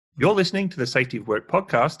You're listening to the Safety of Work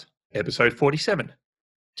podcast, episode 47.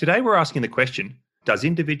 Today we're asking the question, does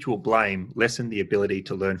individual blame lessen the ability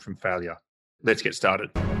to learn from failure? Let's get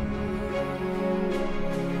started.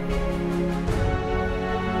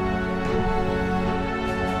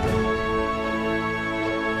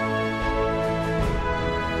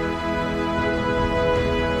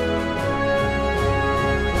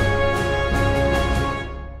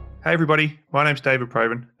 Hey everybody, my name's David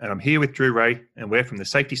Proven and I'm here with Drew Ray and we're from the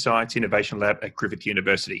Safety Science Innovation Lab at Griffith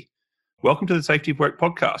University. Welcome to the Safety of Work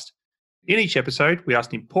podcast. In each episode, we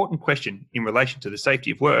ask an important question in relation to the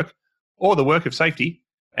safety of work or the work of safety,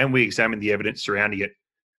 and we examine the evidence surrounding it.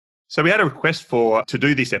 So we had a request to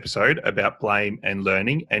do this episode about blame and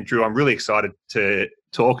learning, and Drew, I'm really excited to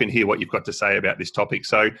talk and hear what you've got to say about this topic.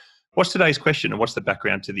 So what's today's question and what's the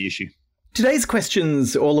background to the issue? Today's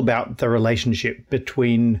question's all about the relationship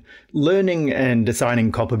between learning and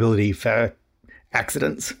assigning culpability for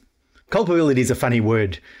accidents. Culpability is a funny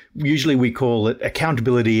word. Usually we call it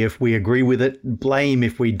accountability if we agree with it, blame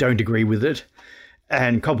if we don't agree with it,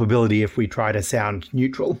 and culpability if we try to sound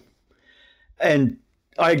neutral. And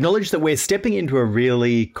I acknowledge that we're stepping into a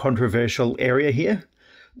really controversial area here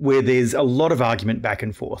where there's a lot of argument back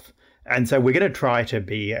and forth. And so we're going to try to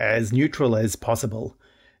be as neutral as possible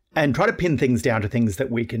and try to pin things down to things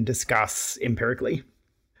that we can discuss empirically.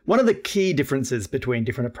 One of the key differences between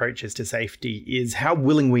different approaches to safety is how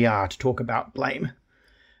willing we are to talk about blame.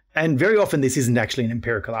 And very often this isn't actually an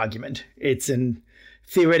empirical argument. It's an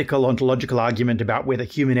theoretical ontological argument about whether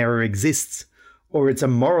human error exists, or it's a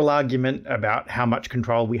moral argument about how much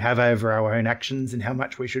control we have over our own actions and how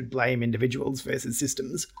much we should blame individuals versus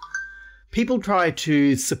systems. People try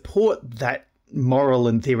to support that moral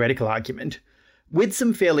and theoretical argument with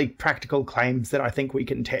some fairly practical claims that I think we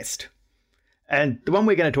can test. And the one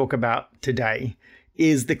we're going to talk about today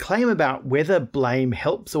is the claim about whether blame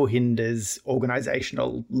helps or hinders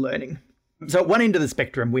organizational learning. So at one end of the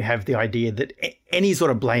spectrum, we have the idea that any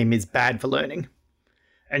sort of blame is bad for learning.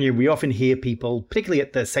 And we often hear people, particularly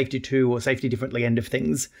at the safety to or safety differently end of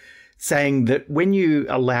things, saying that when you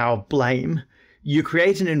allow blame, you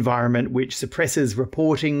create an environment which suppresses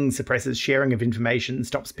reporting, suppresses sharing of information,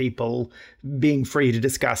 stops people being free to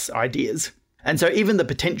discuss ideas. And so even the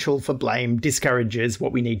potential for blame discourages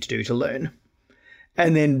what we need to do to learn.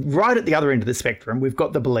 And then right at the other end of the spectrum, we've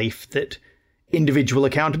got the belief that individual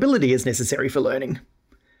accountability is necessary for learning.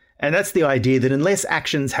 And that's the idea that unless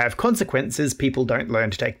actions have consequences, people don't learn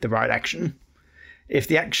to take the right action. If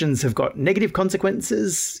the actions have got negative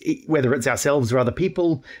consequences, whether it's ourselves or other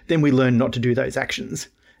people, then we learn not to do those actions.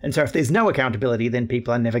 And so if there's no accountability, then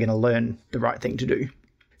people are never going to learn the right thing to do.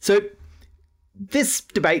 So this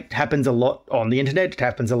debate happens a lot on the internet. It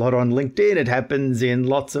happens a lot on LinkedIn. It happens in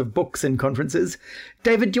lots of books and conferences.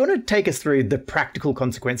 David, do you want to take us through the practical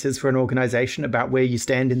consequences for an organization about where you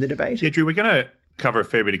stand in the debate? Yeah, Drew, we're going to cover a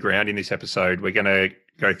fair bit of ground in this episode. We're going to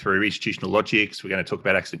go through institutional logics. We're going to talk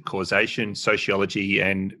about accident causation, sociology,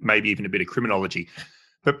 and maybe even a bit of criminology.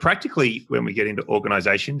 But practically, when we get into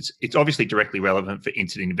organizations, it's obviously directly relevant for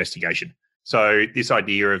incident investigation. So this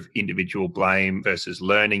idea of individual blame versus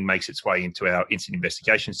learning makes its way into our incident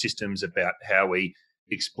investigation systems about how we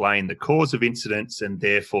explain the cause of incidents and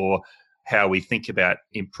therefore how we think about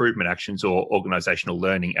improvement actions or organizational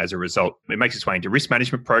learning as a result. It makes its way into risk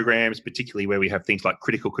management programs, particularly where we have things like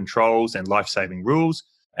critical controls and life-saving rules,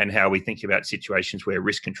 and how we think about situations where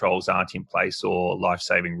risk controls aren't in place or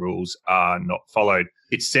life-saving rules are not followed.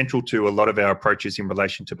 It's central to a lot of our approaches in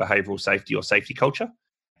relation to behavioral safety or safety culture,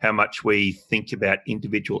 how much we think about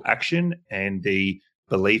individual action and the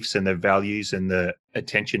beliefs and the values and the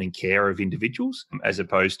attention and care of individuals, as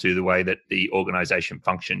opposed to the way that the organization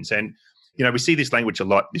functions. And we see this language a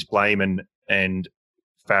lot, this blame and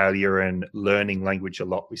failure and learning language a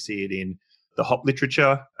lot. We see it in the HOP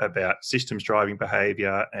literature about systems driving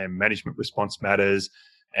behavior and management response matters.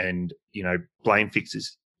 And, blame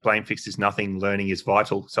fixes nothing, learning is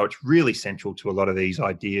vital. So it's really central to a lot of these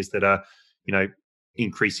ideas that are,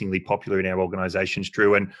 increasingly popular in our organizations,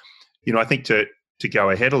 Drew. And, I think to go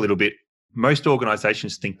ahead a little bit, most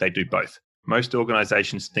organizations think they do both. Most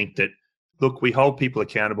organizations think that, look, we hold people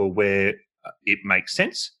accountable where it makes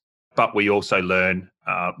sense, but we also learn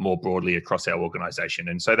more broadly across our organization.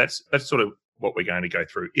 And so that's sort of what we're going to go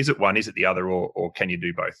through. Is it one, is it the other, or can you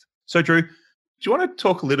do both? So Drew, do you want to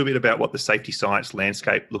talk a little bit about what the safety science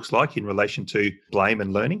landscape looks like in relation to blame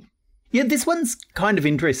and learning? Yeah, this one's kind of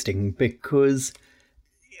interesting because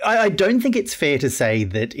I don't think it's fair to say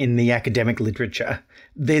that in the academic literature,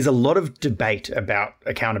 there's a lot of debate about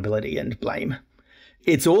accountability and blame.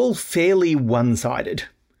 It's all fairly one-sided.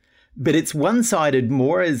 but it's one-sided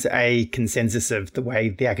more as a consensus of the way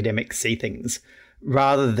the academics see things,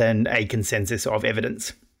 rather than a consensus of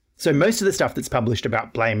evidence. So most of the stuff that's published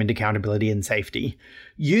about blame and accountability and safety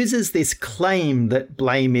uses this claim that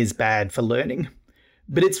blame is bad for learning.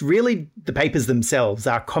 But it's really, the papers themselves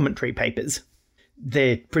are commentary papers.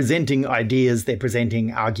 They're presenting ideas, they're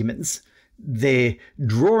presenting arguments. They're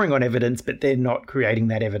drawing on evidence, but they're not creating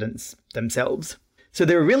that evidence themselves. So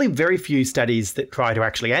there are really very few studies that try to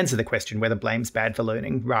actually answer the question whether blame's bad for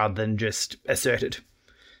learning rather than just assert it.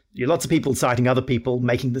 You're lots of people citing other people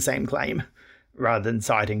making the same claim rather than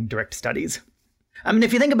citing direct studies. I mean,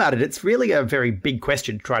 if you think about it, it's really a very big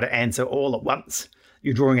question to try to answer all at once.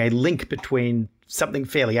 You're drawing a link between something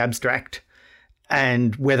fairly abstract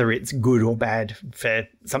and whether it's good or bad for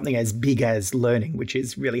something as big as learning, which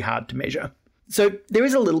is really hard to measure. So there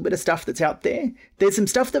is a little bit of stuff that's out there. There's some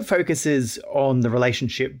stuff that focuses on the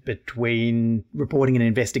relationship between reporting and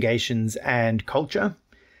investigations and culture.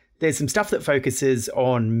 There's some stuff that focuses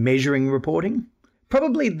on measuring reporting.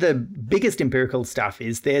 Probably the biggest empirical stuff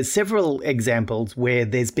is there's several examples where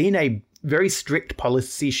there's been a very strict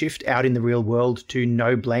policy shift out in the real world to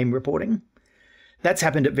no blame reporting. That's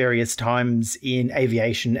happened at various times in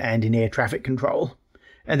aviation and in air traffic control.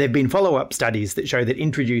 And there have been follow-up studies that show that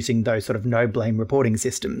introducing those sort of no-blame reporting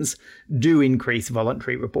systems do increase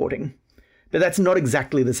voluntary reporting. But that's not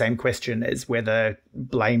exactly the same question as whether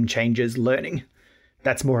blame changes learning.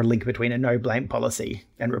 That's more a link between a no-blame policy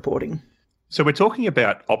and reporting. So we're talking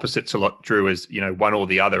about opposites a lot, Drew, as one or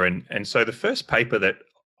the other. And so the first paper that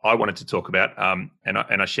I wanted to talk about, and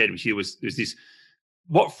I shared with you, was this: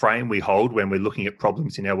 what frame we hold when we're looking at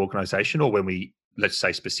problems in our organisation, or when we, let's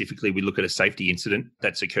say specifically, we look at a safety incident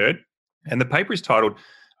that's occurred. And the paper is titled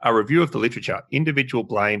 "A Review of the Literature: Individual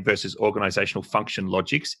Blame versus Organisational Function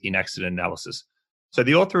Logics in Accident Analysis." So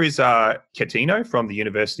the author is Catino from the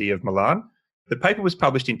University of Milan. The paper was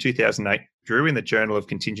published in 2008, Drew, in the Journal of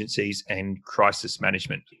Contingencies and Crisis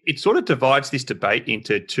Management. It sort of divides this debate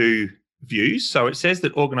into two views. So it says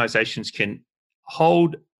that organisations can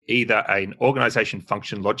hold either an organisation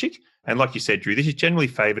function logic, and like you said, Drew, this is generally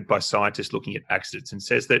favoured by scientists looking at accidents, and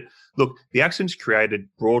says that, look, the accident's created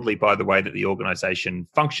broadly by the way that the organisation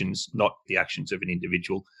functions, not the actions of an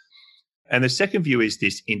individual. And the second view is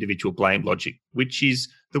this individual blame logic, which is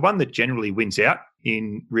the one that generally wins out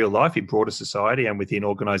in real life, in broader society and within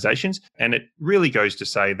organisations. And it really goes to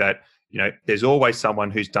say that, there's always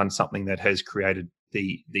someone who's done something that has created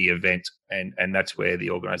the event, and that's where the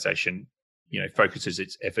organisation, focuses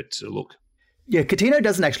its efforts to look. Yeah, Catino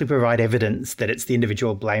doesn't actually provide evidence that it's the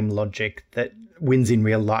individual blame logic that wins in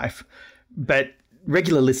real life, but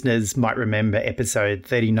regular listeners might remember episode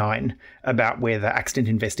 39 about where the accident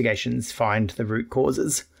investigations find the root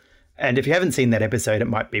causes. And if you haven't seen that episode, it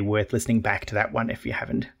might be worth listening back to that one if you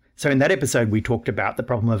haven't. So in that episode, we talked about the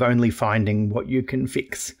problem of only finding what you can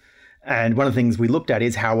fix. And one of the things we looked at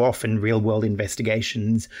is how often real-world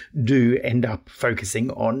investigations do end up focusing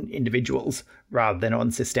on individuals rather than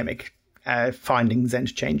on systemic findings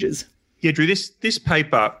and changes. Yeah, Drew, this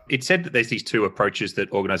paper, it said that there's these two approaches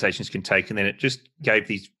that organisations can take, and then it just gave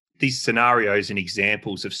these scenarios and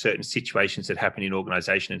examples of certain situations that happen in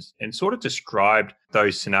organisations, and sort of described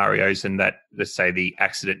those scenarios and that, let's say, the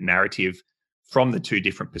accident narrative from the two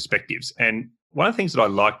different perspectives. And one of the things that I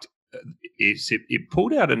liked is it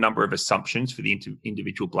pulled out a number of assumptions for the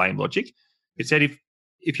individual blame logic. It said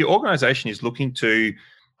if your organisation is looking to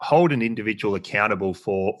hold an individual accountable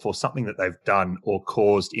for something that they've done or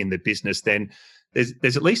caused in the business, then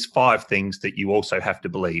there's at least 5 things that you also have to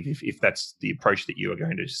believe if that's the approach that you are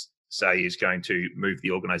going to say is going to move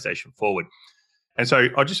the organisation forward. And so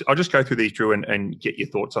I'll just go through these, Drew, and get your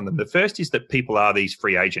thoughts on them. The first is that people are these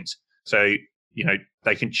free agents. So,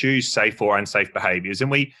 they can choose safe or unsafe behaviours. And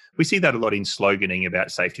we see that a lot in sloganing about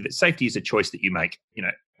safety, that safety is a choice that you make,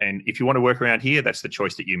 and if you want to work around here, that's the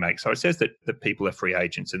choice that you make. So it says that people are free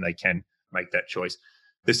agents and they can make that choice.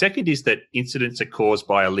 The second is that incidents are caused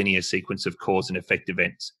by a linear sequence of cause and effect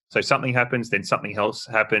events. So something happens, then something else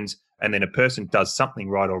happens, and then a person does something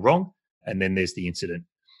right or wrong, and then there's the incident.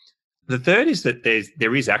 The third is that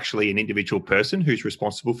there is actually an individual person who's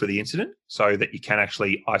responsible for the incident, so that you can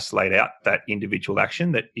actually isolate out that individual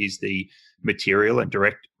action that is the material and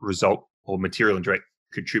direct result, or material and direct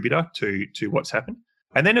contributor to what's happened.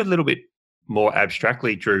 And then a little bit more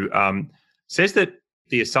abstractly, Drew, says that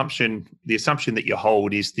the assumption that you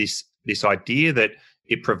hold is this idea that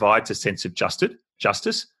it provides a sense of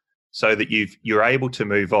justice, so that you're able to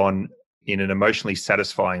move on in an emotionally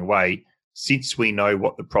satisfying way, since we know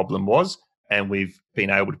what the problem was and we've been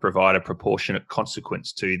able to provide a proportionate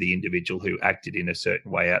consequence to the individual who acted in a certain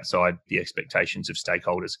way outside the expectations of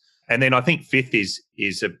stakeholders. And then I think fifth is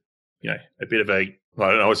a a bit of a, well,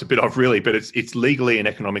 I don't know, it's a bit off really, but it's legally and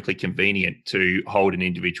economically convenient to hold an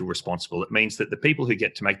individual responsible. It means that the people who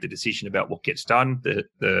get to make the decision about what gets done,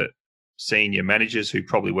 the senior managers who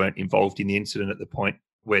probably weren't involved in the incident at the point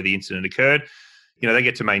where the incident occurred, they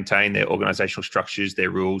get to maintain their organizational structures,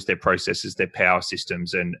 their rules, their processes, their power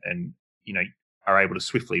systems, and are able to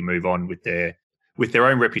swiftly move on with their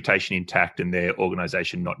own reputation intact and their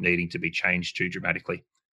organization not needing to be changed too dramatically.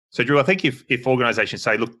 So, Drew, I think if organizations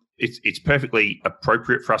say, look, it's perfectly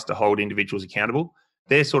appropriate for us to hold individuals accountable,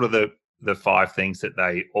 they're sort of the five things that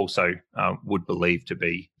they also would believe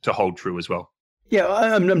to hold true as well. Yeah,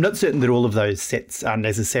 I'm not certain that all of those sets are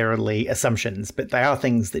necessarily assumptions, but they are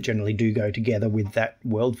things that generally do go together with that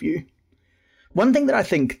worldview. One thing that I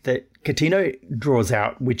think that Coutinho draws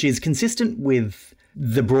out, which is consistent with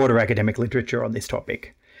the broader academic literature on this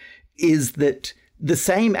topic, is that the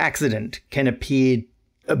same accident can appear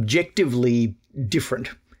objectively different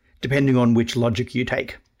depending on which logic you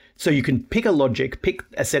take. So you can pick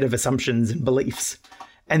a set of assumptions and beliefs,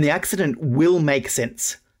 and the accident will make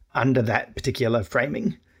sense under that particular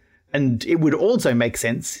framing. And it would also make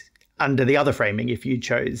sense under the other framing if you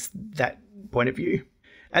chose that point of view.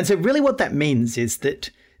 And so really what that means is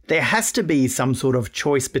that there has to be some sort of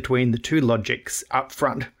choice between the two logics up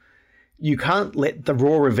front. You can't let the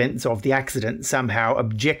raw events of the accident somehow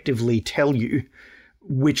objectively tell you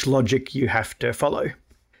which logic you have to follow.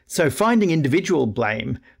 So finding individual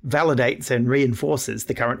blame validates and reinforces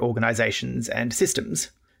the current organizations and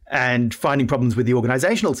systems. And finding problems with the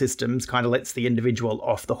organizational systems kind of lets the individual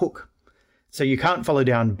off the hook. So you can't follow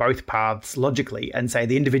down both paths logically and say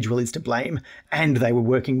the individual is to blame and they were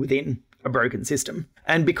working within a broken system.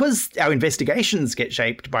 And because our investigations get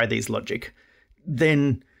shaped by these logic,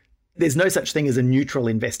 then there's no such thing as a neutral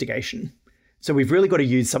investigation. So we've really got to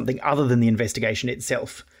use something other than the investigation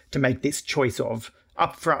itself to make this choice of,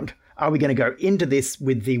 upfront, are we going to go into this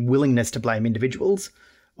with the willingness to blame individuals,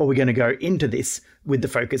 or are we going to go into this with the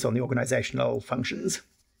focus on the organizational functions?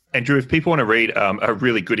 Andrew, if people want to read a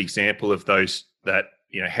really good example of those, that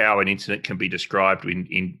how an incident can be described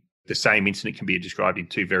in the same incident can be described in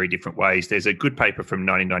two very different ways. There's a good paper from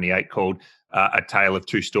 1998 called A Tale of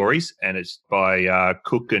Two Stories, and it's by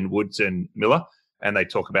Cook and Woods and Miller. And they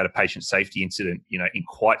talk about a patient safety incident, in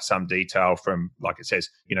quite some detail from, like it says,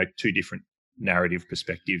 two different narrative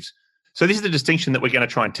perspectives. So this is the distinction that we're going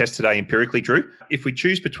to try and test today empirically, Drew. If we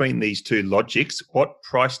choose between these two logics, what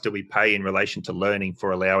price do we pay in relation to learning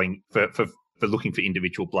for allowing for looking for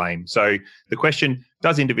individual blame? So the question,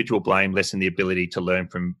 does individual blame lessen the ability to learn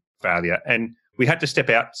from failure? And we had to step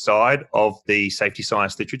outside of the safety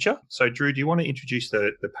science literature. So Drew, do you want to introduce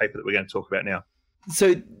the paper that we're going to talk about now?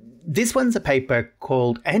 So this one's a paper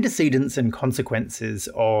called Antecedents and Consequences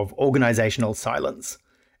of Organizational Silence,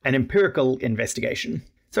 an empirical investigation.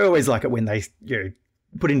 So I always like it when they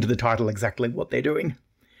put into the title exactly what they're doing.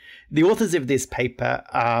 The authors of this paper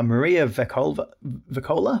are Maria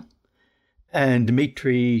Vakola and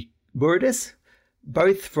Dmitry Buridis,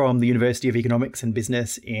 both from the University of Economics and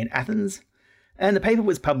Business in Athens. And the paper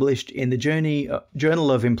was published in the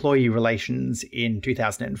Journal of Employee Relations in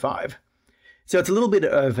 2005. So it's a little bit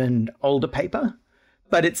of an older paper,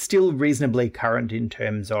 but it's still reasonably current in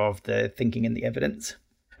terms of the thinking and the evidence.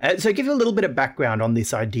 So give you a little bit of background on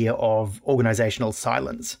this idea of organizational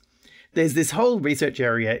silence. There's this whole research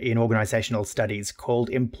area in organizational studies called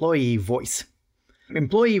employee voice.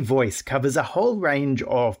 Employee voice covers a whole range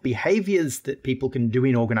of behaviors that people can do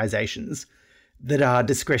in organizations that are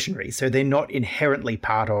discretionary. So they're not inherently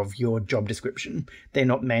part of your job description. They're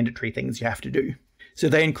not mandatory things you have to do. So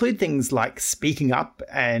they include things like speaking up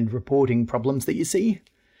and reporting problems that you see,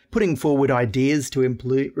 putting forward ideas to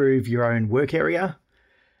improve your own work area,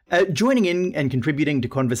 joining in and contributing to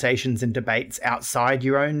conversations and debates outside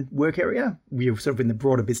your own work area, you're sort of in the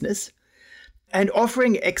broader business, and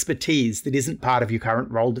offering expertise that isn't part of your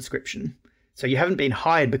current role description. So you haven't been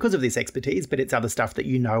hired because of this expertise, but it's other stuff that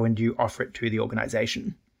you know and you offer it to the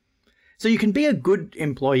organization. So you can be a good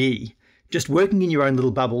employee just working in your own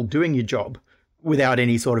little bubble, doing your job without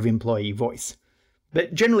any sort of employee voice.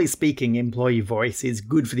 But generally speaking, employee voice is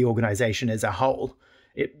good for the organization as a whole.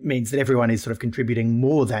 It means that everyone is sort of contributing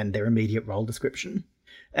more than their immediate role description.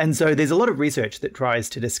 And so there's a lot of research that tries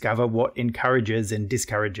to discover what encourages and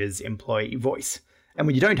discourages employee voice. And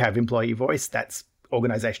when you don't have employee voice, that's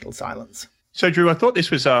organizational silence. So Drew, I thought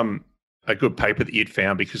this was a good paper that you'd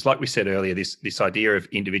found because, like we said earlier, this idea of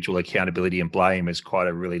individual accountability and blame is quite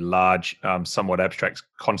a really large, somewhat abstract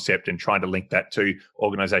concept, and trying to link that to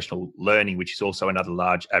organizational learning, which is also another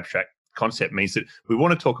large abstract concept means that we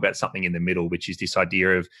want to talk about something in the middle, which is this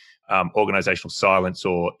idea of organizational silence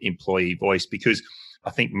or employee voice, because I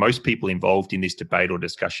think most people involved in this debate or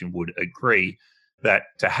discussion would agree that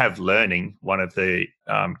to have learning, one of the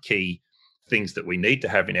key things that we need to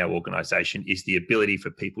have in our organization is the ability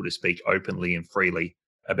for people to speak openly and freely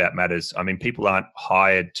about matters. I mean, people aren't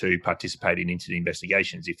hired to participate in incident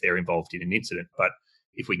investigations if they're involved in an incident, but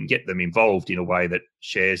if we can get them involved in a way that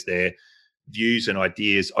shares their views and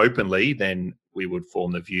ideas openly, then we would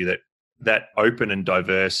form the view that that open and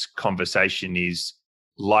diverse conversation is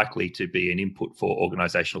likely to be an input for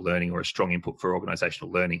organizational learning, or a strong input for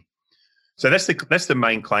organizational learning. So that's the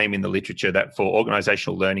main claim in the literature, that for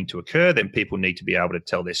organizational learning to occur, then people need to be able to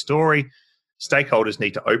tell their story. Stakeholders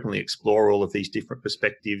need to openly explore all of these different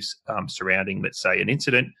perspectives surrounding, let's say, an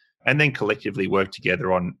incident, and then collectively work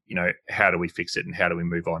together on, how do we fix it and how do we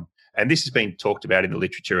move on? And this has been talked about in the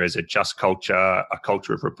literature as a just culture, a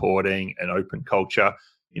culture of reporting, an open culture,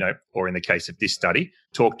 or in the case of this study,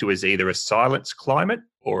 talked to as either a silence climate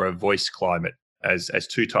or a voice climate, as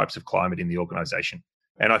two types of climate in the organization.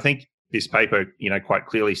 And I think this paper, quite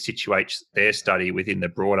clearly situates their study within the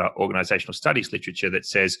broader organizational studies literature that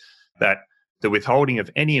says that the withholding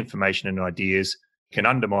of any information and ideas can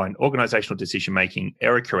undermine organizational decision-making,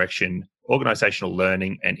 error correction, organizational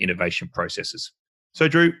learning, and innovation processes. So,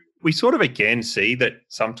 Drew, we sort of again see that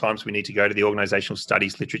sometimes we need to go to the organizational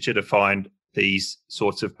studies literature to find these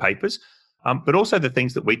sorts of papers, but also the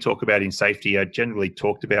things that we talk about in safety are generally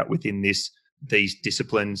talked about within these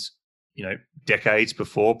disciplines, decades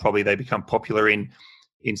before probably they become popular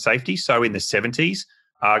in safety. So in the 70s,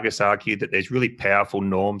 Argus argued that there's really powerful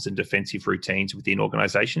norms and defensive routines within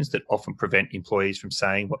organizations that often prevent employees from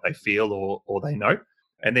saying what they feel or they know.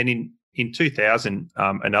 And then in 2000,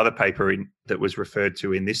 another paper that was referred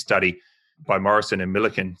to in this study by Morrison and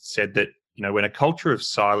Millikan said that, when a culture of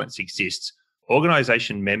silence exists,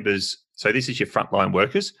 organization members, so this is your frontline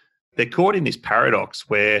workers, they're caught in this paradox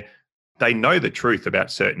where they know the truth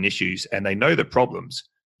about certain issues and they know the problems,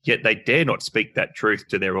 yet they dare not speak that truth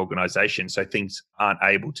to their organization. So things aren't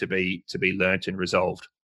able to be learnt and resolved.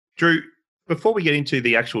 Drew, before we get into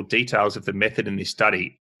the actual details of the method in this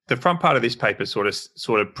study, the front part of this paper sort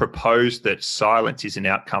of proposed that silence is an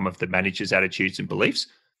outcome of the manager's attitudes and beliefs.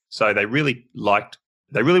 So they really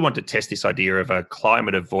want to test this idea of a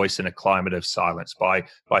climate of voice and a climate of silence by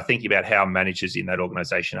thinking about how managers in that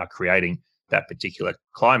organization are creating that particular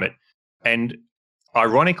climate. And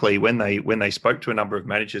ironically, when they spoke to a number of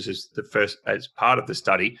managers as part of the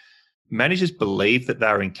study, managers believed that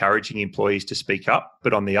they were encouraging employees to speak up,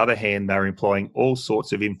 but on the other hand, they were employing all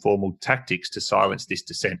sorts of informal tactics to silence this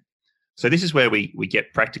dissent. So this is where we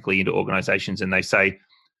get practically into organizations, and they say,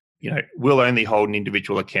 we'll only hold an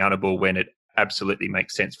individual accountable when it absolutely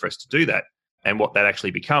makes sense for us to do that. And what that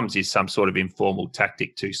actually becomes is some sort of informal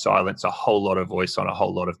tactic to silence a whole lot of voice on a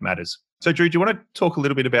whole lot of matters. So, Drew, do you want to talk a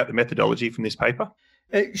little bit about the methodology from this paper?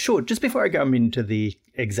 Sure. Just before I go into the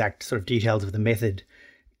exact sort of details of the method,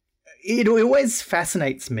 it always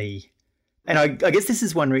fascinates me, and I guess this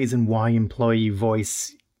is one reason why employee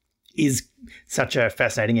voice is such a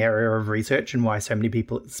fascinating area of research and why so many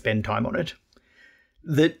people spend time on it,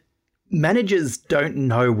 that managers don't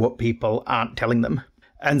know what people aren't telling them.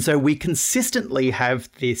 And so we consistently have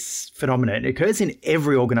this phenomenon. It occurs in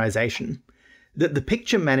every organization, that the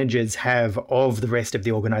picture managers have of the rest of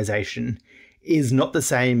the organization is not the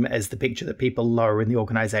same as the picture that people lower in the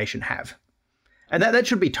organization have. And that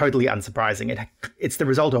should be totally unsurprising. It's the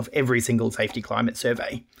result of every single safety climate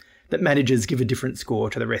survey that managers give a different score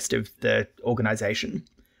to the rest of the organization.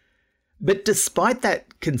 But despite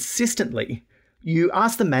that, consistently, you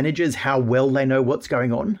ask the managers how well they know what's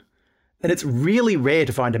going on, and it's really rare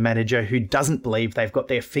to find a manager who doesn't believe they've got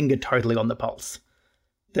their finger totally on the pulse.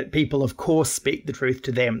 That people, of course, speak the truth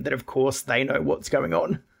to them, that of course they know what's going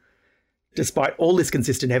on. Despite all this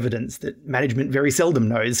consistent evidence that management very seldom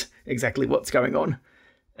knows exactly what's going on.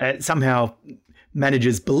 Somehow,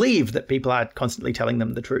 managers believe that people are constantly telling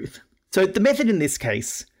them the truth. So the method in this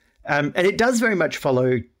case, and it does very much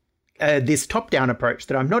follow this top-down approach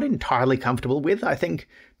that I'm not entirely comfortable with. I think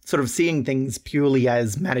sort of seeing things purely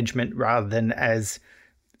as management rather than as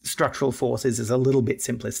structural forces is a little bit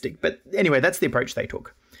simplistic. But anyway, that's the approach they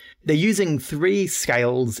took. They're using 3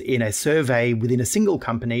 scales in a survey within a single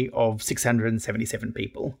company of 677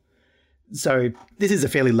 people. So this is a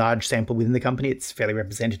fairly large sample within the company. It's fairly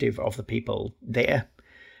representative of the people there.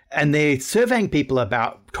 And they're surveying people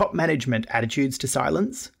about top management attitudes to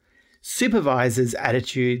silence, supervisors'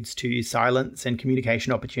 attitudes to silence and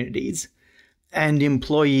communication opportunities, and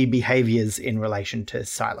employee behaviours in relation to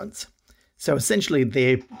silence. So essentially,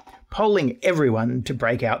 they're polling everyone to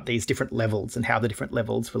break out these different levels and how the different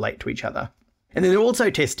levels relate to each other. And then they're also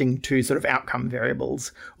testing two sort of outcome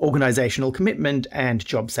variables, organisational commitment and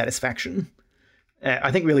job satisfaction.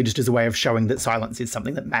 I think really just as a way of showing that silence is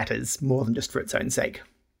something that matters more than just for its own sake.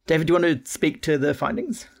 David, do you want to speak to the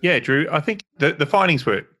findings? Yeah, Drew, I think the findings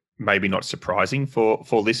were maybe not surprising for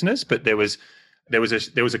listeners, but there was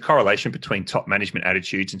a correlation between top management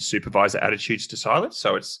attitudes and supervisor attitudes to silence.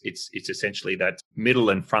 So it's essentially that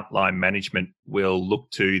middle and frontline management will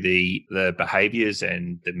look to the behaviours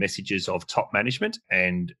and the messages of top management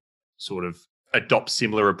and sort of adopt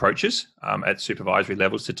similar approaches at supervisory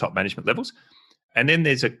levels to top management levels. And then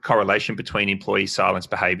there's a correlation between employee silence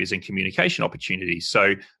behaviours and communication opportunities.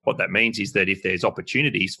 So what that means is that if there's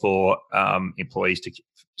opportunities for employees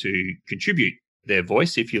to contribute their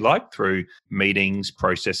voice, if you like, through meetings,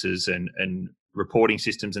 processes and reporting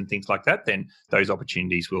systems and things like that, then those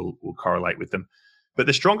opportunities will correlate with them. But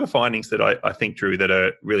the stronger findings that I think, Drew, that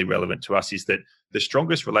are really relevant to us is that the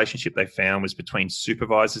strongest relationship they found was between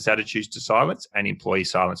supervisors' attitudes to silence and employee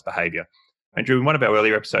silence behaviour. And Drew, in one of our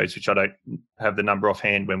earlier episodes, which I don't have the number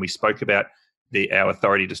offhand, when we spoke about our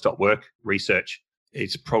authority to stop work research,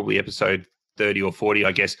 it's probably episode 30 or 40,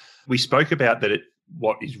 I guess, we spoke about that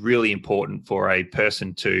what is really important for a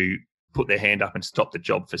person to put their hand up and stop the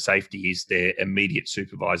job for safety is their immediate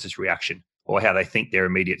supervisor's reaction, or how they think their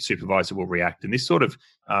immediate supervisor will react. And this sort of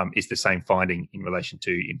is the same finding in relation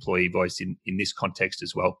to employee voice in this context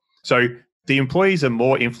as well. So the employees are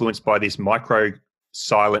more influenced by this micro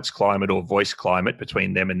silence climate or voice climate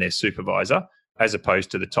between them and their supervisor, as opposed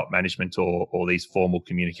to the top management or these formal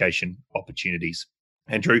communication opportunities.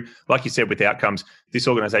 And Drew, like you said, with outcomes, this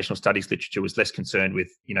organisational studies literature was less concerned with,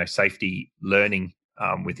 safety learning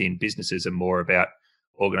within businesses and more about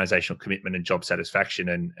organisational commitment and job satisfaction,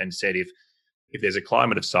 and said if there's a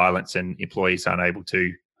climate of silence and employees aren't able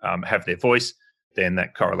to have their voice, then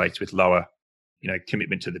that correlates with lower,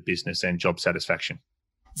 commitment to the business and job satisfaction.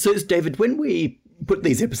 So, David, when we put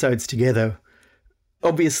these episodes together,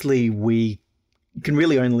 obviously we can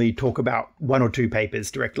really only talk about one or two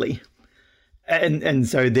papers directly. And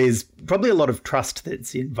so there's probably a lot of trust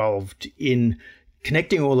that's involved in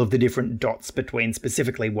connecting all of the different dots between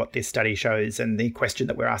specifically what this study shows and the question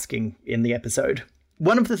that we're asking in the episode.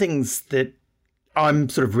 One of the things that I'm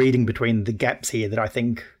sort of reading between the gaps here that I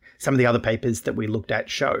think some of the other papers that we looked at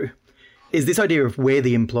show is this idea of where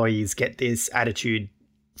the employees get this attitude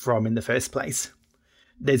from in the first place.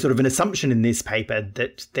 There's sort of an assumption in this paper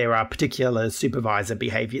that there are particular supervisor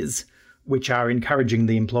behaviours which are encouraging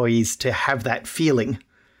the employees to have that feeling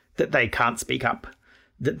that they can't speak up,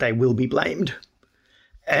 that they will be blamed.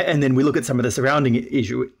 And then we look at some of the surrounding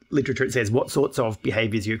issue literature. It says what sorts of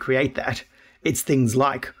behaviours you create that. It's things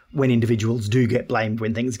like when individuals do get blamed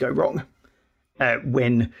when things go wrong.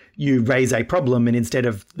 When you raise a problem and instead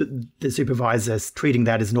of the supervisors treating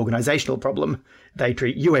that as an organisational problem, they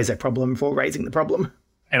treat you as a problem for raising the problem.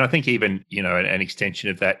 And I think even, an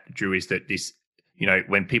extension of that, Drew, is that this,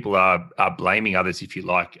 when people are blaming others, if you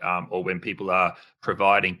like, or when people are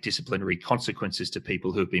providing disciplinary consequences to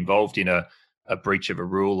people who have been involved in a breach of a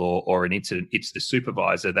rule or an incident, it's the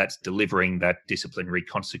supervisor that's delivering that disciplinary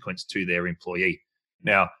consequence to their employee.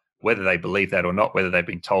 Now, whether they believe that or not, whether they've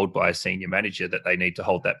been told by a senior manager that they need to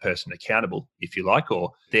hold that person accountable, if you like,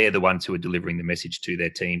 or they're the ones who are delivering the message to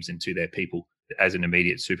their teams and to their people as an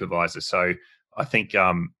immediate supervisor. So I think,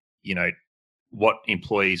 what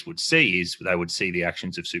employees would see is they would see the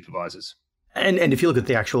actions of supervisors. And if you look at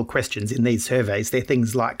the actual questions in these surveys, they're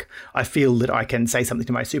things like, I feel that I can say something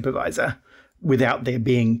to my supervisor without there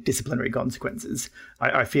being disciplinary consequences.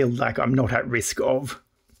 I feel like I'm not at risk of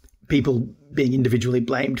people being individually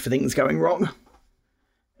blamed for things going wrong.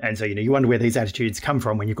 And so, you wonder where these attitudes come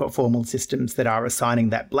from when you've got formal systems that are assigning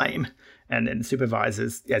that blame and then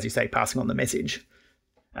supervisors, as you say, passing on the message.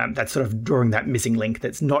 That's sort of drawing that missing link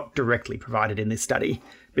that's not directly provided in this study,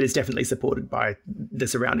 but it's definitely supported by the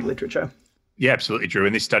surrounding literature. Yeah, absolutely, Drew.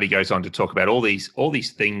 And this study goes on to talk about all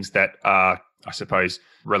these things that are, I suppose,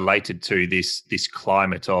 related to this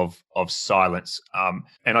climate of silence.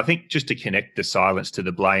 And I think just to connect the silence to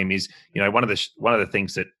the blame is, one of the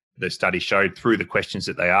things that the study showed through the questions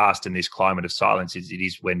that they asked in this climate of silence is it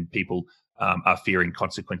is when people are fearing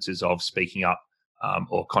consequences of speaking up.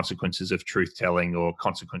 Or consequences of truth telling or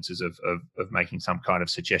consequences of making some kind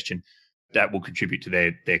of suggestion that will contribute to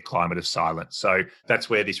their climate of silence. So that's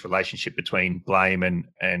where this relationship between blame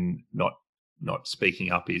and not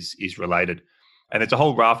speaking up is related. And there's a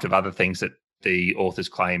whole raft of other things that the authors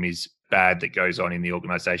claim is bad that goes on in the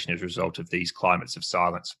organisation as a result of these climates of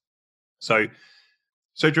silence. So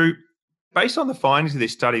Drew, based on the findings of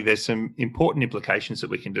this study, there's some important implications that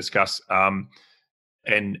we can discuss, and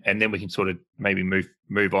then we can sort of maybe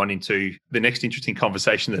move on into the next interesting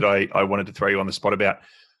conversation that I wanted to throw you on the spot about.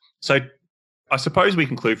 So I suppose we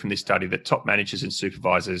conclude from this study that top managers and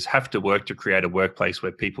supervisors have to work to create a workplace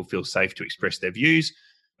where people feel safe to express their views,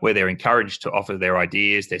 where they're encouraged to offer their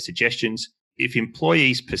ideas, their suggestions. If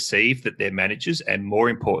employees perceive that their managers, and more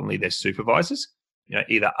importantly, their supervisors,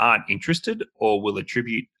 either aren't interested or will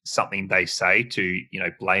attribute something they say to,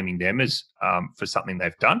 blaming them as for something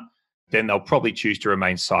they've done, then they'll probably choose to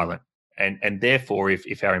remain silent. And therefore,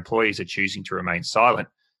 if our employees are choosing to remain silent,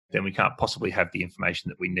 then we can't possibly have the information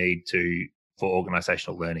that we need for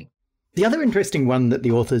organisational learning. The other interesting one that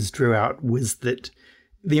the authors drew out was that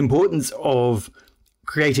the importance of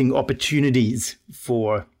creating opportunities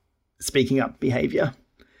for speaking up behaviour.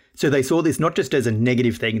 So they saw this not just as a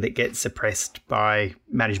negative thing that gets suppressed by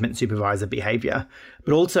management supervisor behaviour,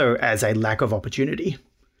 but also as a lack of opportunity.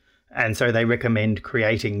 And so they recommend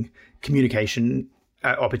creating communication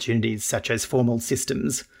opportunities such as formal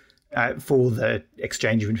systems for the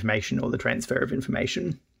exchange of information or the transfer of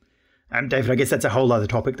information. David, I guess that's a whole other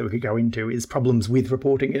topic that we could go into, is problems with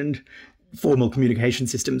reporting and formal communication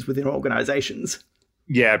systems within organisations.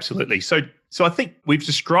 Yeah, absolutely. So I think we've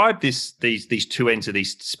described these two ends of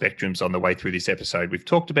these spectrums on the way through this episode. We've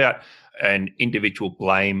talked about an individual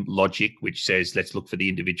blame logic, which says let's look for the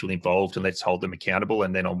individual involved and let's hold them accountable.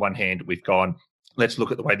 And then on one hand, we've gone, let's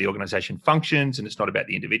look at the way the organisation functions, and it's not about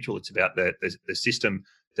the individual; it's about the system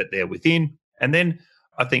that they're within. And then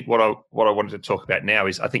I think what I wanted to talk about now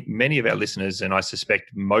is I think many of our listeners, and I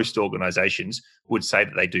suspect most organisations, would say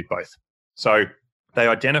that they do both. So they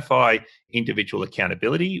identify individual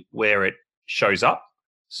accountability where it shows up,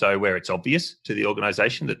 so where it's obvious to the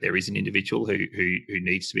organisation that there is an individual who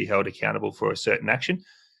needs to be held accountable for a certain action,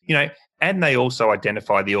 and they also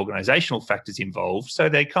identify the organisational factors involved, so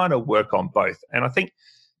they kind of work on both. And I think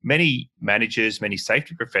many managers, many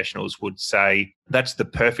safety professionals would say that's the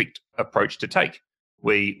perfect approach to take.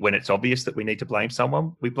 When it's obvious that we need to blame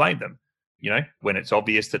someone, we blame them. When it's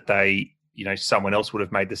obvious that someone else would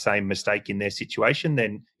have made the same mistake in their situation,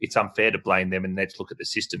 then it's unfair to blame them, and let's look at the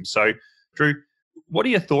system. So, Drew, what are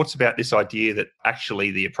your thoughts about this idea that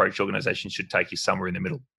actually the approach organisations should take is somewhere in the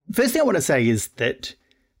middle? First thing I want to say is that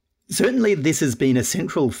certainly this has been a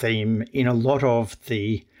central theme in a lot of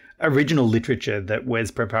the original literature that was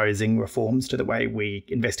proposing reforms to the way we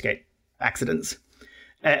investigate accidents.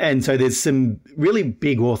 And so there's some really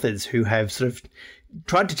big authors who have sort of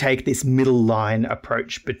tried to take this middle line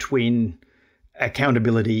approach between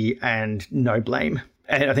accountability and no blame.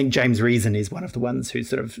 And I think James Reason is one of the ones who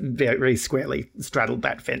sort of very squarely straddled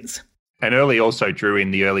that fence. And early also, Drew,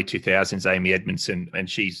 in the early 2000s, Amy Edmondson, and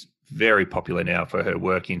she's very popular now for her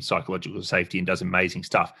work in psychological safety and does amazing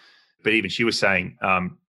stuff. But even she was saying,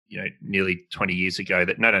 nearly 20 years ago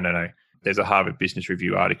that no. There's a Harvard Business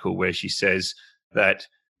Review article where she says that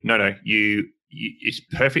it's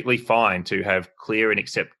perfectly fine to have clear and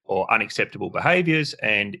unacceptable behaviours,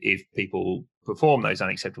 and if people perform those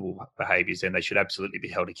unacceptable behaviours, then they should absolutely be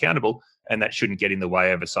held accountable, and that shouldn't get in the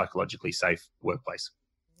way of a psychologically safe workplace.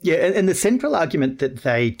 Yeah, and the central argument that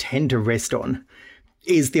they tend to rest on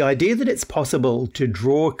is the idea that it's possible to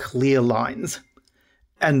draw clear lines,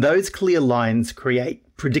 and those clear lines create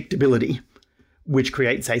predictability, which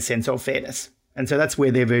creates a sense of fairness. And so that's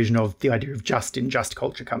where their version of the idea of just in just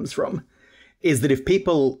culture comes from, is that if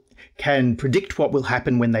people can predict what will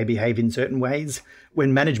happen when they behave in certain ways,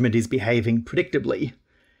 when management is behaving predictably,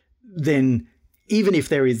 then even if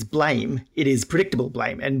there is blame, it is predictable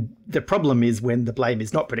blame. And the problem is when the blame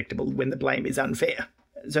is not predictable, when the blame is unfair.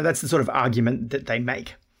 So that's the sort of argument that they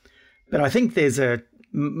make. But I think there's a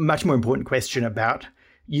much more important question about,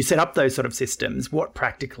 you set up those sort of systems, what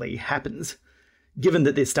practically happens? Given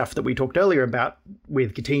that there's stuff that we talked earlier about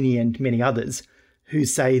with Gattini and many others who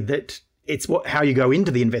say that it's how you go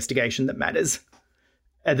into the investigation that matters,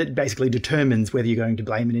 that basically determines whether you're going to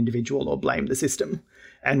blame an individual or blame the system.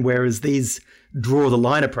 And whereas these draw the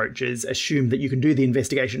line approaches assume that you can do the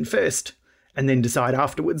investigation first and then decide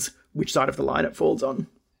afterwards which side of the line it falls on.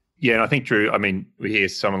 Yeah, and I think, Drew, we hear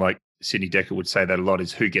someone like Sidney Dekker would say that a lot,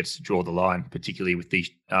 is who gets to draw the line, particularly with these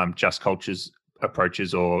just cultures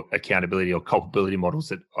approaches or accountability or culpability models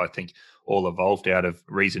that I think all evolved out of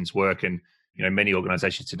Reason's work. And many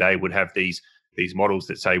organizations today would have these models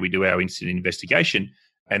that say we do our incident investigation,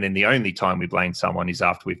 and then the only time we blame someone is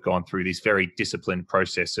after we've gone through this very disciplined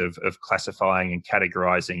process of classifying and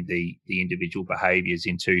categorizing the individual behaviors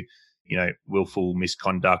into willful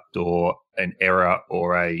misconduct or an error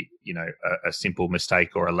or a simple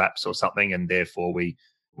mistake or a lapse or something, and therefore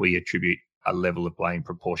we attribute a level of blame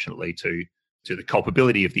proportionately to the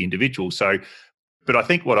culpability of the individual. So, but I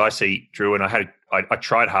think what I see, Drew, and I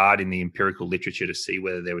tried hard in the empirical literature to see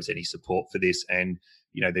whether there was any support for this, and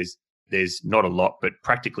there's not a lot, but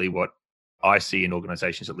practically what I see in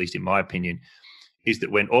organizations, at least in my opinion, is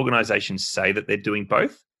that when organizations say that they're doing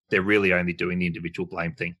both, they're really only doing the individual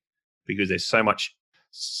blame thing, because there's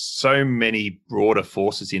so many broader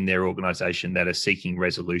forces in their organization that are seeking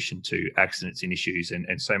resolution to accidents and issues,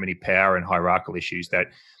 and so many power and hierarchical issues, that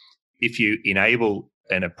if you enable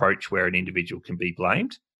an approach where an individual can be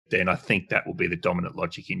blamed, then I think that will be the dominant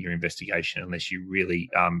logic in your investigation, unless you really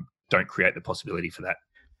don't create the possibility for that.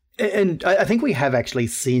 And I think we have actually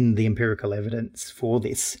seen the empirical evidence for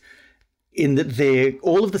this, in that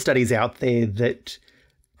all of the studies out there that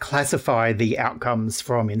classify the outcomes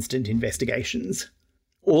from incident investigations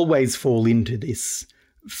always fall into this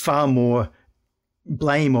far more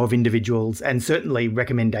blame of individuals, and certainly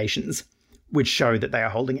recommendations which show that they are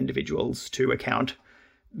holding individuals to account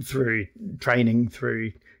through training,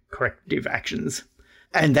 through corrective actions.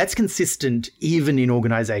 And that's consistent even in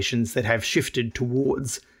organizations that have shifted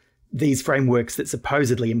towards these frameworks that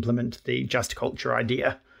supposedly implement the just culture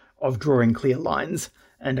idea of drawing clear lines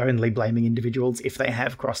and only blaming individuals if they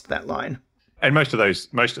have crossed that line. And most of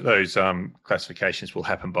those classifications will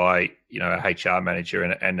happen by a HR manager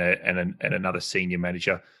and another senior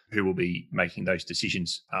manager who will be making those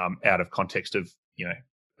decisions out of context of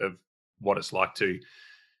what it's like to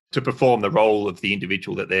perform the role of the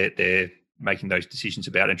individual that they're making those decisions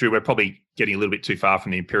about. And Drew, we're probably getting a little bit too far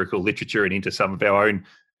from the empirical literature and into some of our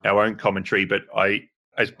own commentary. But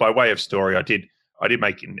as by way of story, I did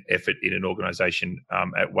make an effort in an organisation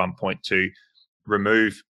at one point to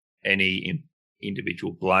remove any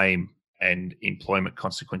individual blame and employment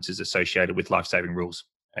consequences associated with life-saving rules.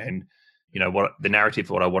 And what the narrative,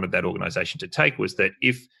 what I wanted that organisation to take was that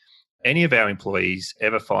if any of our employees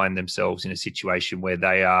ever find themselves in a situation where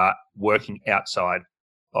they are working outside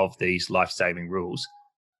of these life-saving rules,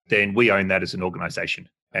 then we own that as an organisation.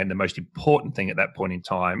 And the most important thing at that point in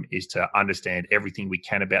time is to understand everything we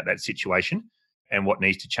can about that situation and what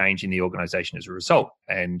needs to change in the organisation as a result.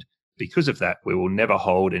 And because of that, we will never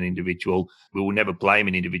hold an individual, we will never blame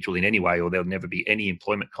an individual in any way, or there'll never be any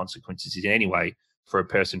employment consequences in any way for a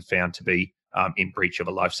person found to be in breach of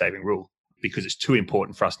a life-saving rule, because it's too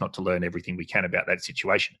important for us not to learn everything we can about that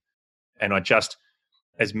situation. And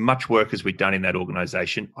as much work as we'd done in that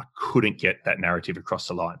organisation, I couldn't get that narrative across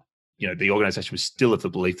the line. The organisation was still of the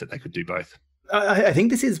belief that they could do both. I think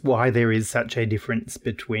this is why there is such a difference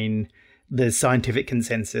between the scientific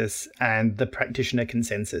consensus and the practitioner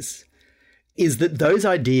consensus, is that those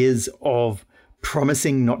ideas of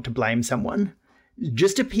promising not to blame someone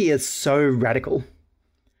just appear so radical.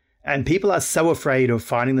 And people are so afraid of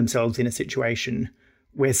finding themselves in a situation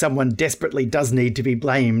where someone desperately does need to be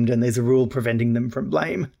blamed and there's a rule preventing them from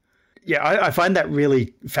blame. Yeah, I find that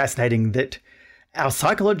really fascinating, that our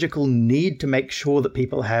psychological need to make sure that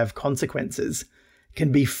people have consequences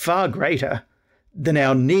can be far greater than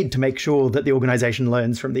our need to make sure that the organisation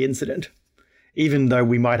learns from the incident. Even though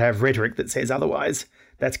we might have rhetoric that says otherwise,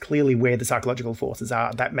 that's clearly where the psychological forces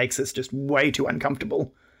are. That makes us just way too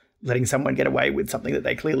uncomfortable letting someone get away with something that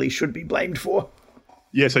they clearly should be blamed for.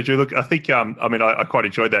 Yeah, so Drew, look, I think, I quite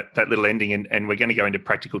enjoyed that little ending, and we're going to go into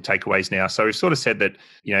practical takeaways now. So we've sort of said that,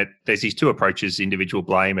 there's these two approaches, individual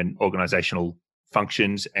blame and organisational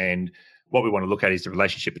functions, and what we want to look at is the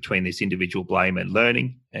relationship between this individual blame and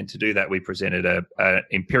learning. And to do that, we presented an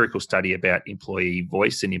empirical study about employee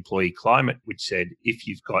voice and employee climate, which said if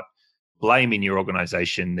you've got blame in your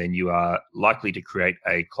organisation, then you are likely to create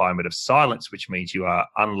a climate of silence, which means you are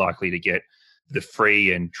unlikely to get the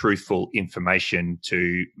free and truthful information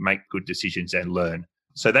to make good decisions and learn.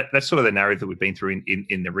 So that's sort of the narrative that we've been through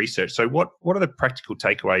in the research. So what are the practical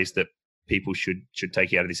takeaways that people should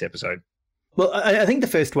take out of this episode? Well, I think the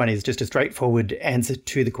first one is just a straightforward answer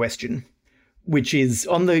to the question, which is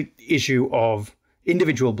on the issue of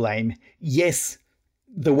individual blame. Yes,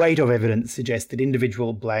 the weight of evidence suggests that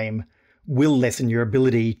individual blame will lessen your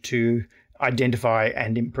ability to identify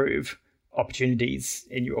and improve opportunities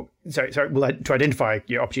in your to identify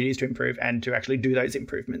your opportunities to improve and to actually do those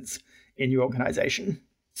improvements in your organization.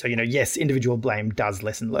 So, yes, individual blame does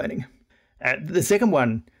lessen learning. The second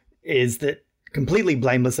one is that completely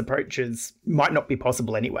blameless approaches might not be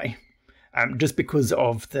possible anyway, just because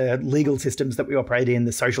of the legal systems that we operate in,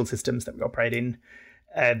 the social systems that we operate in,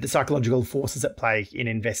 the psychological forces at play in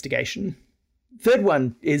investigation. Third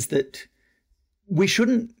one is that we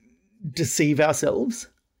shouldn't deceive ourselves.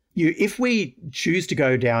 If we choose to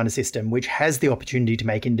go down a system which has the opportunity to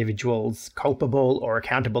make individuals culpable or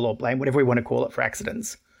accountable or blame, whatever we want to call it, for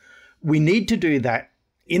accidents, We need to do that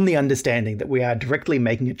in the understanding that we are directly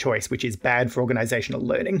making a choice which is bad for organizational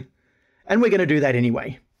learning. And we're going to do that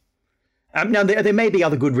anyway. Now, there may be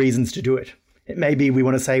other good reasons to do it. It may be we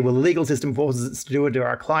want to say, well, the legal system forces us to do it, or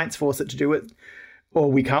our clients force it to do it, or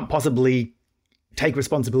we can't possibly take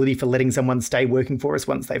responsibility for letting someone stay working for us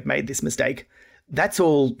once they've made this mistake. That's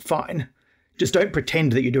all fine. Just don't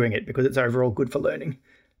pretend that you're doing it because it's overall good for learning.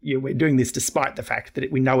 We're doing this despite the fact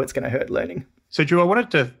that we know it's going to hurt learning. So, Drew, I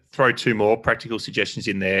wanted to throw two more practical suggestions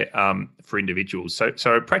in there for individuals.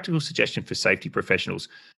 So a practical suggestion for safety professionals.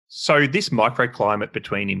 So this microclimate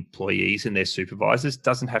between employees and their supervisors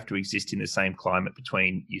doesn't have to exist in the same climate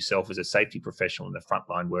between yourself as a safety professional and the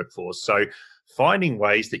frontline workforce. So finding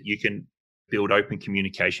ways that you can build open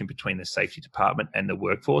communication between the safety department and the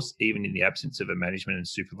workforce, even in the absence of a management and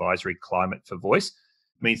supervisory climate for voice,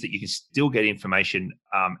 means that you can still get information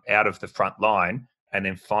out of the front line and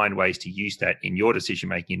then find ways to use that in your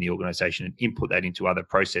decision-making in the organization and input that into other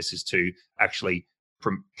processes to actually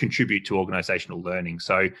contribute to organizational learning.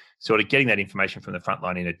 So sort of getting that information from the front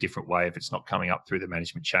line in a different way if it's not coming up through the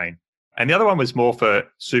management chain. And the other one was more for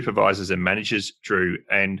supervisors and managers, Drew,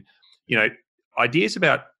 and, ideas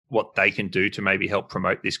about what they can do to maybe help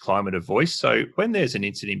promote this climate of voice. So when there's an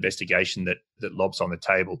incident investigation that lobs on the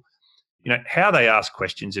table, how they ask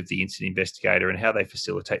questions of the incident investigator and how they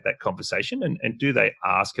facilitate that conversation, and do they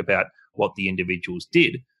ask about what the individuals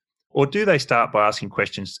did? Or do they start by asking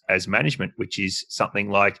questions as management, which is something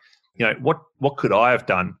like, what could I have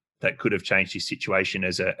done that could have changed this situation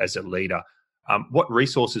as a leader? What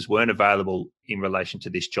resources weren't available in relation to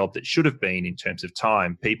this job that should have been in terms of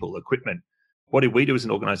time, people, equipment? What did we do as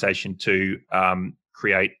an organisation to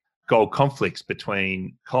create goal conflicts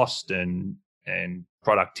between cost and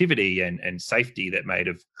productivity and safety that may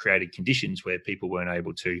have created conditions where people weren't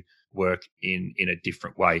able to work in a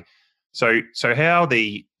different way? So how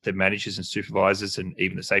the managers and supervisors and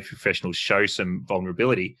even the safety professionals show some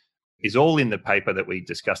vulnerability is all in the paper that we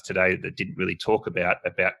discussed today that didn't really talk about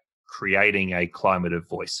creating a climate of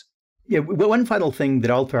voice. Yeah, well, one final thing that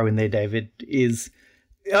I'll throw in there, David, is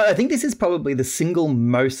I think this is probably the single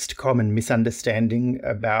most common misunderstanding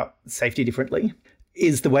about safety differently,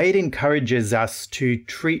 is the way it encourages us to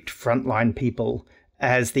treat frontline people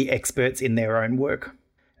as the experts in their own work.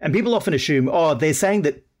 And people often assume, they're saying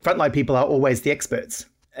that frontline people are always the experts.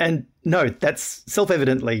 And no, that's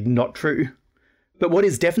self-evidently not true. But what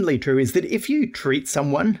is definitely true is that if you treat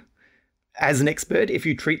someone as an expert, if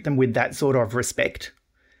you treat them with that sort of respect,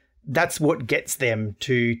 that's what gets them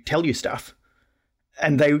to tell you stuff.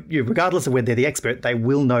 And they, regardless of whether they're the expert, they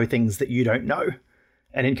will know things that you don't know.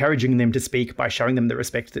 And encouraging them to speak by showing them the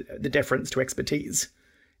respect, the deference to expertise,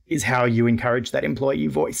 is how you encourage that employee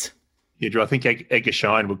voice. Yeah, Drew, I think Edgar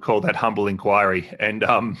Schein would call that humble inquiry. And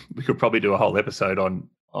we could probably do a whole episode on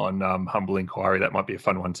humble inquiry. That might be a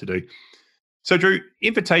fun one to do. So, Drew,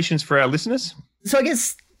 invitations for our listeners? So I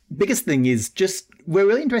guess biggest thing is just we're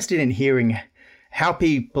really interested in hearing how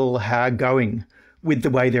people are going with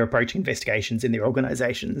the way they're approaching investigations in their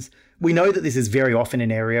organisations. We know that this is very often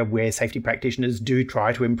an area where safety practitioners do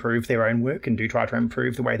try to improve their own work and do try to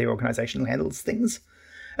improve the way their organisation handles things.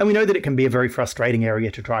 And we know that it can be a very frustrating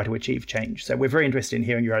area to try to achieve change. So we're very interested in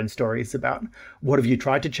hearing your own stories about what have you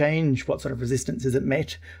tried to change, what sort of resistance has it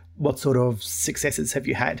met, what sort of successes have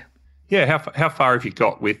you had? Yeah, how far have you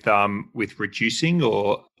got with reducing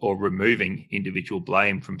or removing individual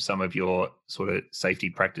blame from some of your sort of safety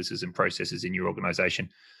practices and processes in your organisation?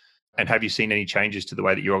 And have you seen any changes to the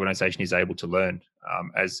way that your organisation is able to learn,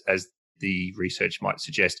 as the research might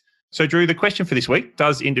suggest? So, Drew, the question for this week: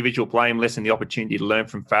 does individual blame lessen the opportunity to learn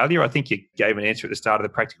from failure? I think you gave an answer at the start of the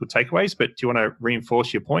practical takeaways, but do you want to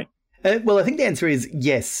reinforce your point? Well, I think the answer is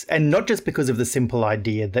yes, and not just because of the simple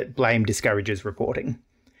idea that blame discourages reporting.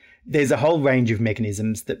 There's a whole range of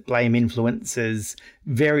mechanisms that blame influences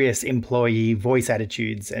various employee voice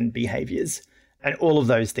attitudes and behaviours. And all of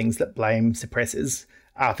those things that blame suppresses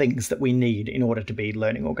are things that we need in order to be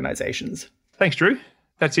learning organisations. Thanks, Drew.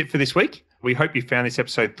 That's it for this week. We hope you found this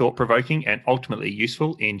episode thought-provoking and ultimately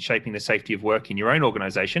useful in shaping the safety of work in your own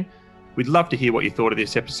organisation. We'd love to hear what you thought of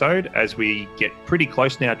this episode as we get pretty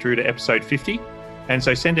close now, Drew, to episode 50. And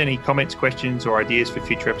so send any comments, questions or ideas for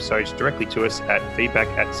future episodes directly to us at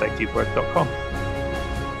feedback@safetyofwork.com.